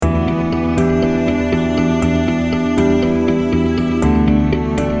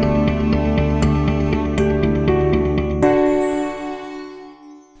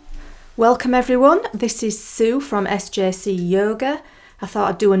Welcome everyone, this is Sue from SJC Yoga. I thought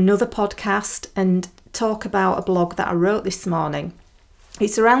I'd do another podcast and talk about a blog that I wrote this morning.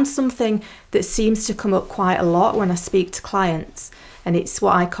 It's around something that seems to come up quite a lot when I speak to clients, and it's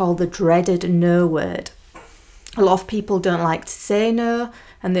what I call the dreaded no word. A lot of people don't like to say no,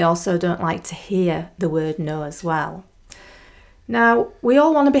 and they also don't like to hear the word no as well. Now, we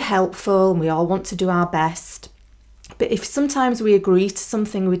all want to be helpful and we all want to do our best. But if sometimes we agree to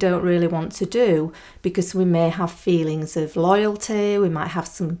something we don't really want to do because we may have feelings of loyalty, we might have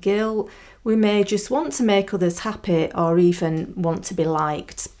some guilt, we may just want to make others happy or even want to be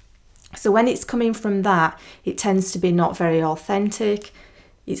liked. So when it's coming from that, it tends to be not very authentic,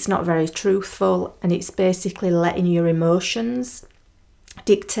 it's not very truthful, and it's basically letting your emotions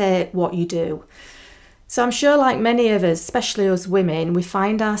dictate what you do. So I'm sure like many of us, especially us women, we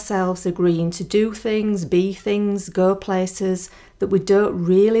find ourselves agreeing to do things, be things, go places that we don't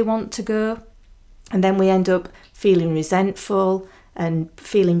really want to go. And then we end up feeling resentful and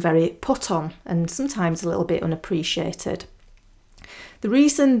feeling very put on and sometimes a little bit unappreciated. The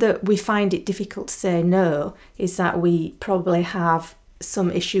reason that we find it difficult to say no is that we probably have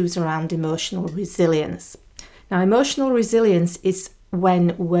some issues around emotional resilience. Now, emotional resilience is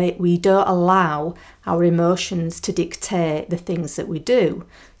when we don't allow our emotions to dictate the things that we do.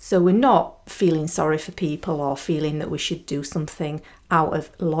 So we're not feeling sorry for people or feeling that we should do something out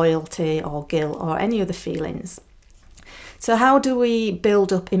of loyalty or guilt or any other feelings. So how do we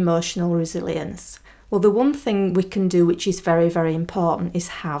build up emotional resilience? Well, the one thing we can do, which is very, very important, is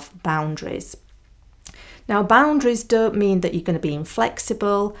have boundaries. Now, boundaries don't mean that you're going to be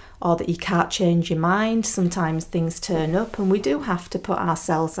inflexible or that you can't change your mind. Sometimes things turn up and we do have to put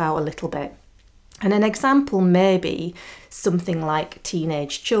ourselves out a little bit. And an example may be something like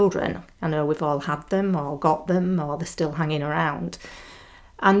teenage children. I know we've all had them or got them or they're still hanging around.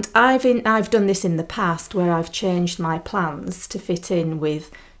 And I've done this in the past where I've changed my plans to fit in with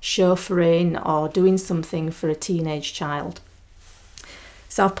chauffeuring or doing something for a teenage child.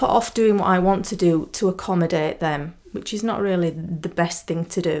 So I've put off doing what I want to do to accommodate them, which is not really the best thing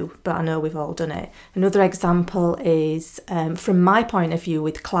to do, but I know we've all done it. Another example is from my point of view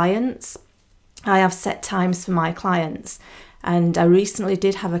with clients. I have set times for my clients, and I recently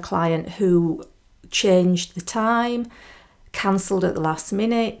did have a client who changed the time, cancelled at the last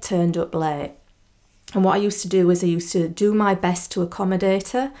minute, turned up late. And what I used to do was I used to do my best to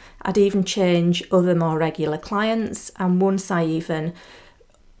accommodate her. I'd even change other more regular clients, and once I even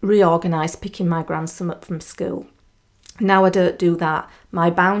reorganised picking my grandson up from school. Now I don't do that.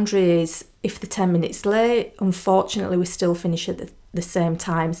 My boundary is if they're 10 minutes late, unfortunately we still finish at the same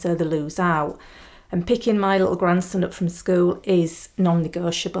time, so they lose out. And picking my little grandson up from school is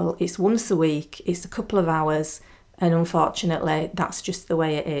non-negotiable. It's once a week, it's a couple of hours, and unfortunately that's just the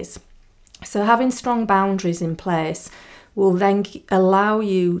way it is. So having strong boundaries in place will then allow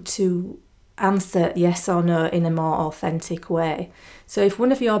you to answer yes or no in a more authentic way. So if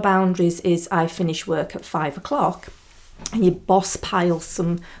one of your boundaries is I finish work at 5 o'clock and your boss piles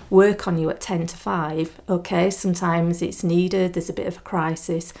some work on you at 10 to 5, okay, sometimes it's needed, there's a bit of a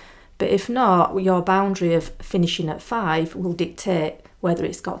crisis, but if not, your boundary of finishing at 5 will dictate whether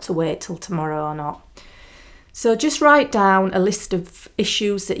it's got to wait till tomorrow or not. So just write down a list of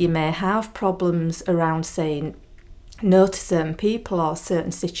issues that you may have, problems around saying no to certain people or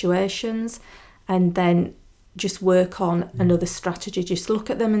certain situations, and then just work on another strategy. Just look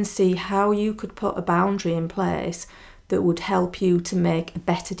at them and see how you could put a boundary in place that would help you to make a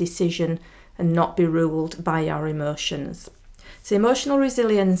better decision and not be ruled by your emotions. So emotional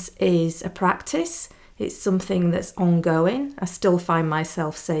resilience is a practice. It's something that's ongoing. I still find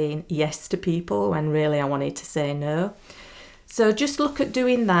myself saying yes to people when really I wanted to say no. So just look at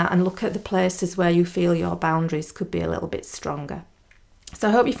doing that and look at the places where you feel your boundaries could be a little bit stronger. So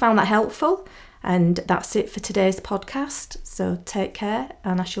I hope you found that helpful, and that's it for today's podcast. So take care,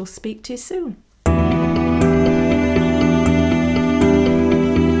 and I shall speak to you soon.